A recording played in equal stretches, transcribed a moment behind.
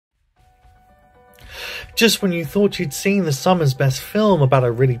Just when you thought you'd seen the summer's best film about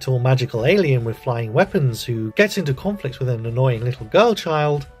a really tall magical alien with flying weapons who gets into conflict with an annoying little girl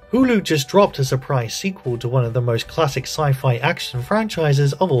child, Hulu just dropped a surprise sequel to one of the most classic sci-fi action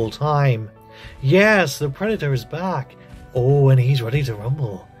franchises of all time. Yes, the Predator is back. Oh, and he's ready to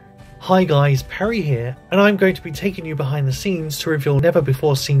rumble. Hi guys, Perry here, and I'm going to be taking you behind the scenes to reveal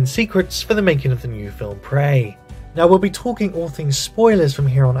never-before-seen secrets for the making of the new film Prey. Now we'll be talking all things spoilers from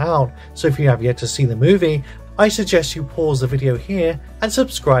here on out, so if you have yet to see the movie, I suggest you pause the video here and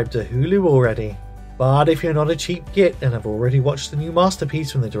subscribe to Hulu already. But if you're not a cheap git and have already watched the new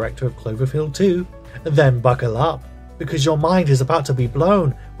masterpiece from the director of Cloverfield 2, then buckle up, because your mind is about to be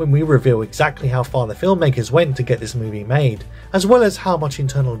blown when we reveal exactly how far the filmmakers went to get this movie made, as well as how much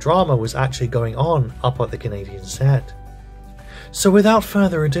internal drama was actually going on up at the Canadian set. So without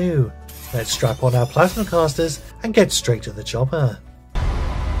further ado, let's strap on our plasma casters and get straight to the chopper.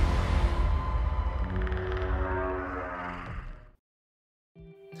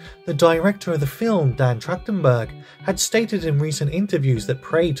 The director of the film, Dan Trachtenberg, had stated in recent interviews that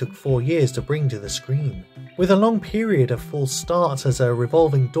Prey took 4 years to bring to the screen, with a long period of false starts as a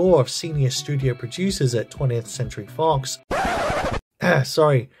revolving door of senior studio producers at 20th Century Fox.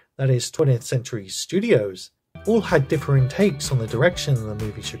 Sorry, that is 20th Century Studios. All had differing takes on the direction the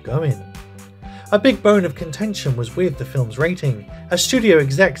movie should go in. A big bone of contention was with the film's rating, as studio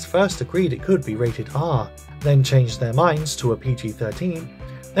execs first agreed it could be rated R, then changed their minds to a PG-13,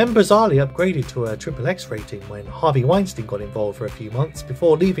 then bizarrely upgraded to a XXX rating when Harvey Weinstein got involved for a few months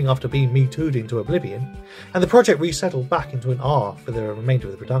before leaving after being Me Too'd into oblivion, and the project resettled back into an R for the remainder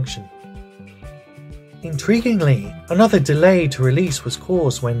of the production. Intriguingly, another delay to release was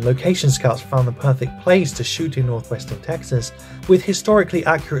caused when location scouts found the perfect place to shoot in northwestern Texas, with historically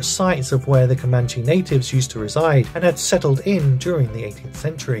accurate sites of where the Comanche natives used to reside and had settled in during the 18th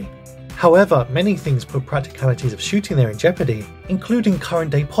century. However, many things put practicalities of shooting there in jeopardy, including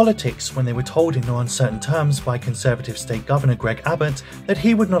current-day politics when they were told in no uncertain terms by Conservative State Governor Greg Abbott that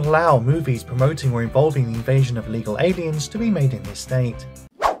he would not allow movies promoting or involving the invasion of illegal aliens to be made in his state.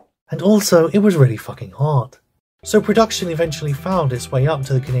 And also, it was really fucking hot. So production eventually found its way up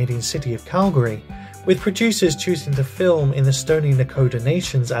to the Canadian city of Calgary, with producers choosing to film in the Stoney Nakoda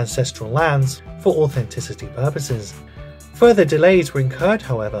Nation's ancestral lands for authenticity purposes. Further delays were incurred,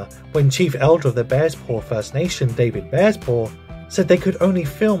 however, when Chief Elder of the Bearspaw First Nation, David Bearspaw, said they could only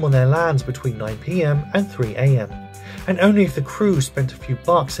film on their lands between 9 PM and 3 AM, and only if the crew spent a few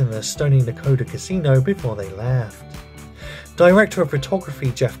bucks in the Stoney Nakoda casino before they left. Director of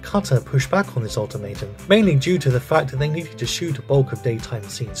photography Jeff Cutter pushed back on this ultimatum, mainly due to the fact that they needed to shoot a bulk of daytime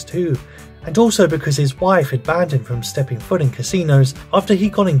scenes too, and also because his wife had banned him from stepping foot in casinos after he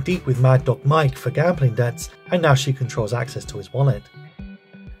got in deep with Mad Dog Mike for gambling debts, and now she controls access to his wallet.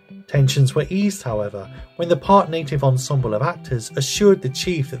 Tensions were eased, however, when the part native ensemble of actors assured the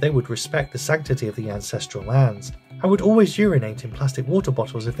chief that they would respect the sanctity of the ancestral lands, and would always urinate in plastic water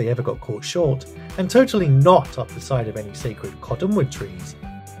bottles if they ever got caught short, and totally not up the side of any sacred cottonwood trees.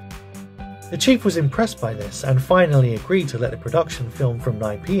 The chief was impressed by this and finally agreed to let the production film from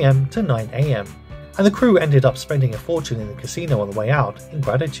 9 PM to 9 AM, and the crew ended up spending a fortune in the casino on the way out in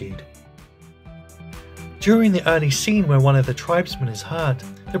gratitude. During the early scene where one of the tribesmen is hurt,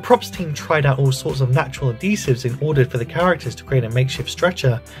 the props team tried out all sorts of natural adhesives in order for the characters to create a makeshift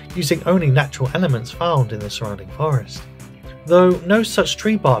stretcher using only natural elements found in the surrounding forest. Though no such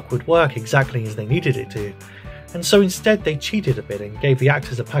tree bark would work exactly as they needed it to, and so instead they cheated a bit and gave the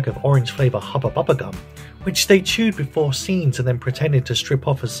actors a pack of orange flavour Hubba Bubba gum, which they chewed before scenes and then pretended to strip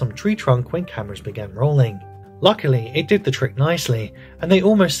off as some tree trunk when cameras began rolling. Luckily, it did the trick nicely, and they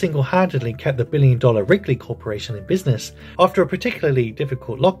almost single-handedly kept the billion-dollar Wrigley Corporation in business after a particularly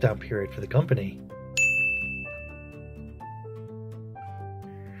difficult lockdown period for the company.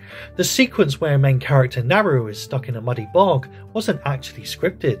 The sequence where main character Naru is stuck in a muddy bog wasn't actually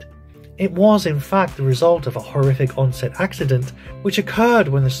scripted. It was in fact the result of a horrific on-set accident which occurred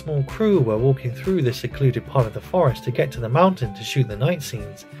when the small crew were walking through the secluded part of the forest to get to the mountain to shoot the night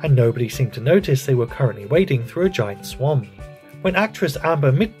scenes, and nobody seemed to notice they were currently wading through a giant swamp. When actress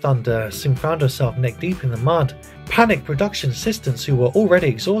Amber Midthunder soon found herself neck deep in the mud, panicked production assistants who were already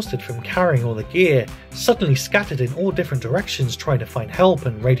exhausted from carrying all the gear suddenly scattered in all different directions trying to find help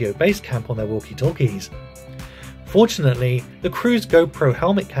and radio base camp on their walkie-talkies. Fortunately, the crew's GoPro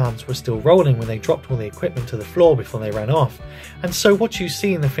helmet cams were still rolling when they dropped all the equipment to the floor before they ran off, and so what you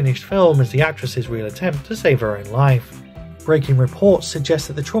see in the finished film is the actress's real attempt to save her own life. Breaking reports suggest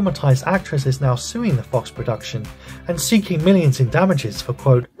that the traumatized actress is now suing the Fox production and seeking millions in damages for,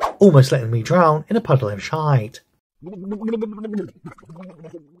 quote, almost letting me drown in a puddle of shite.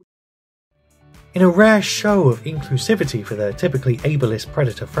 In a rare show of inclusivity for the typically ableist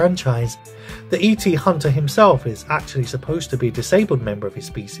Predator franchise, the ET hunter himself is actually supposed to be a disabled member of his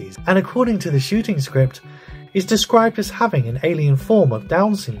species, and according to the shooting script, is described as having an alien form of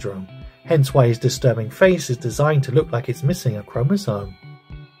Down syndrome, hence why his disturbing face is designed to look like it's missing a chromosome.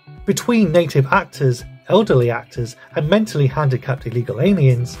 Between native actors, elderly actors, and mentally handicapped illegal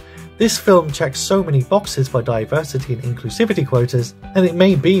aliens, this film checks so many boxes for diversity and inclusivity quotas, and it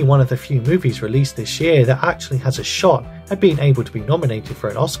may be one of the few movies released this year that actually has a shot at being able to be nominated for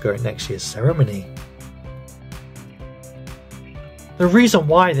an Oscar at next year's ceremony. The reason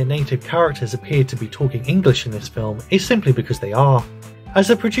why the native characters appear to be talking English in this film is simply because they are, as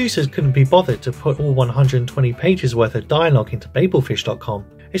the producers couldn't be bothered to put all 120 pages worth of dialogue into babelfish.com,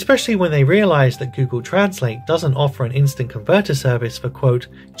 especially when they realised that Google Translate doesn't offer an instant converter service for quote,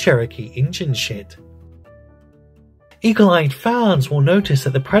 Cherokee Injun shit. Eagle-eyed fans will notice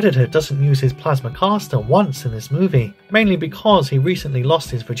that the Predator doesn't use his plasma caster once in this movie, mainly because he recently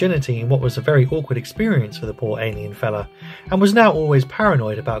lost his virginity in what was a very awkward experience for the poor alien fella, and was now always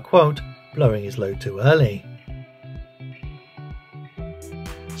paranoid about quote, blowing his load too early.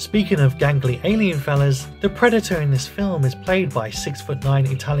 Speaking of gangly alien fellas, the Predator in this film is played by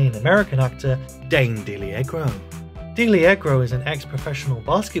 6'9" Italian-American actor Dane DiLiegro. DiLiegro is an ex-professional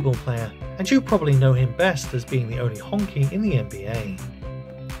basketball player, and you probably know him best as being the only honky in the NBA.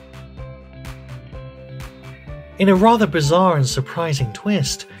 In a rather bizarre and surprising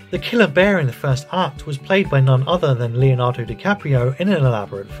twist, the killer bear in the first act was played by none other than Leonardo DiCaprio in an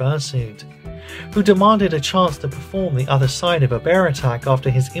elaborate fursuit, who demanded a chance to perform the other side of a bear attack after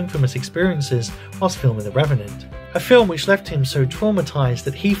his infamous experiences whilst filming The Revenant, a film which left him so traumatized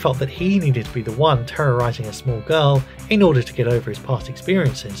that he felt that he needed to be the one terrorizing a small girl in order to get over his past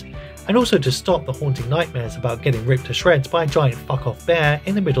experiences, and also to stop the haunting nightmares about getting ripped to shreds by a giant fuck-off bear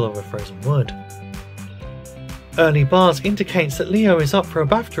in the middle of a frozen wood. Early buzz indicates that Leo is up for a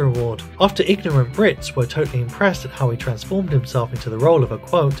BAFTA award after ignorant Brits were totally impressed at how he transformed himself into the role of a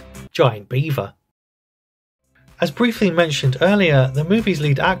quote, giant beaver. As briefly mentioned earlier, the movie's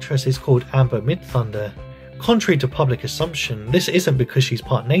lead actress is called Amber Midthunder. Contrary to public assumption, this isn't because she's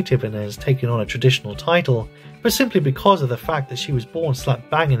part native and has taken on a traditional title, but simply because of the fact that she was born slap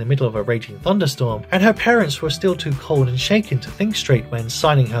bang in the middle of a raging thunderstorm, and her parents were still too cold and shaken to think straight when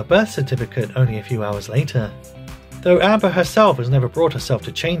signing her birth certificate only a few hours later. Though Amber herself has never brought herself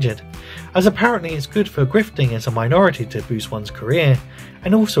to change it, as apparently it's good for grifting as a minority to boost one's career,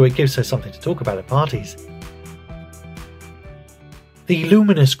 and also it gives her something to talk about at parties. The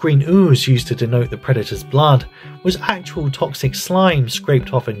luminous green ooze used to denote the Predator's blood was actual toxic slime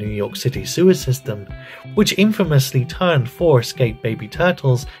scraped off a New York City sewer system, which infamously turned 4 escaped baby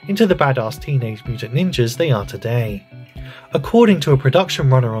turtles into the badass teenage mutant ninjas they are today. According to a production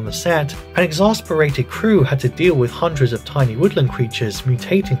runner on the set, an exasperated crew had to deal with hundreds of tiny woodland creatures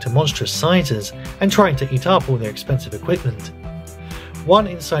mutating to monstrous sizes and trying to eat up all their expensive equipment. One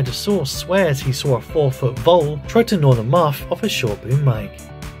insider source swears he saw a 4-foot vole try to gnaw the muff off a short boom mic.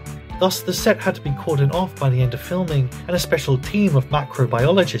 Thus, the set had to be cordoned off by the end of filming, and a special team of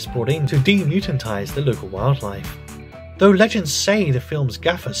macrobiologists brought in to demutantize the local wildlife. Though legends say the film's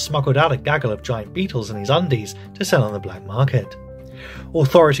gaffer smuggled out a gaggle of giant beetles in his undies to sell on the black market.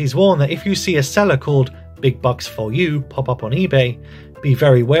 Authorities warn that if you see a seller called Big Bucks For You pop up on eBay, be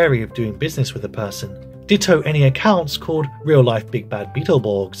very wary of doing business with the person. Ditto any accounts called Real Life Big Bad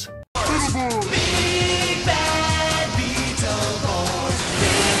Beetleborgs.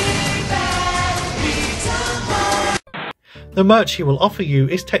 The merch he will offer you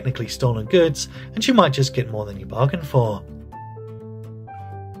is technically stolen goods, and you might just get more than you bargained for.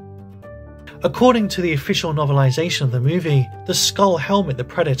 According to the official novelization of the movie, the skull helmet the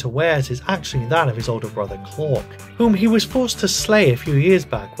Predator wears is actually that of his older brother Clark, whom he was forced to slay a few years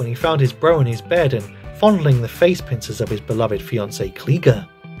back when he found his bro in his bed and fondling the face pincers of his beloved fiancée Kliega.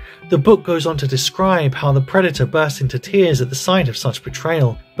 The book goes on to describe how the Predator burst into tears at the sight of such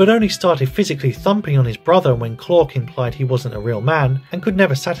betrayal, but only started physically thumping on his brother when Clark implied he wasn't a real man and could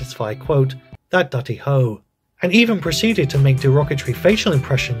never satisfy, quote, that dirty hoe, and even proceeded to make derogatory facial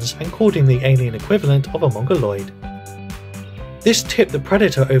impressions and called him the alien equivalent of a mongoloid. This tipped the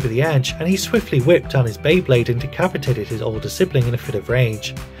Predator over the edge, and he swiftly whipped down his Beyblade and decapitated his older sibling in a fit of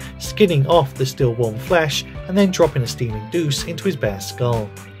rage, skinning off the still warm flesh and then dropping a steaming deuce into his bare skull.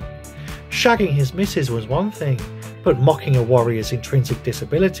 Shagging his missus was one thing, but mocking a warrior's intrinsic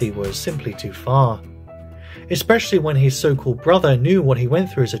disability was simply too far. Especially when his so-called brother knew what he went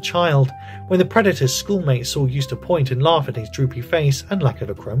through as a child, when the Predator's schoolmates all used to point and laugh at his droopy face and lack of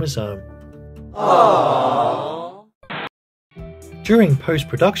a chromosome. Aww. During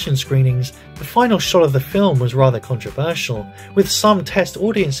post-production screenings, the final shot of the film was rather controversial, with some test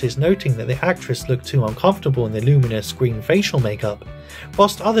audiences noting that the actress looked too uncomfortable in the luminous green facial makeup,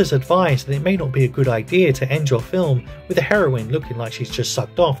 whilst others advised that it may not be a good idea to end your film with the heroine looking like she's just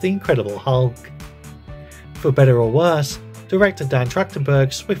sucked off the Incredible Hulk. For better or worse, director Dan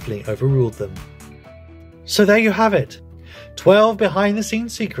Trachtenberg swiftly overruled them. So there you have it, 12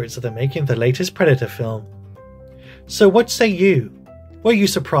 behind-the-scenes secrets of the making of the latest Predator film. So what say you? Were you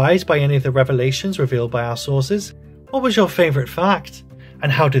surprised by any of the revelations revealed by our sources? What was your favourite fact?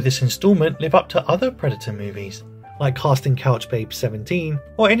 And how did this installment live up to other Predator movies, like Casting Couch Babe 17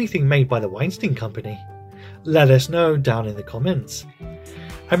 or anything made by the Weinstein Company? Let us know down in the comments.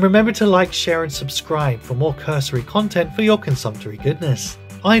 And remember to like, share and subscribe for more cursory content for your consumptory goodness.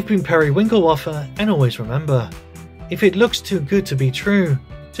 I've been Perry Winklewoffer, and always remember, if it looks too good to be true,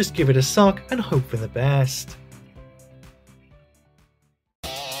 just give it a suck and hope for the best.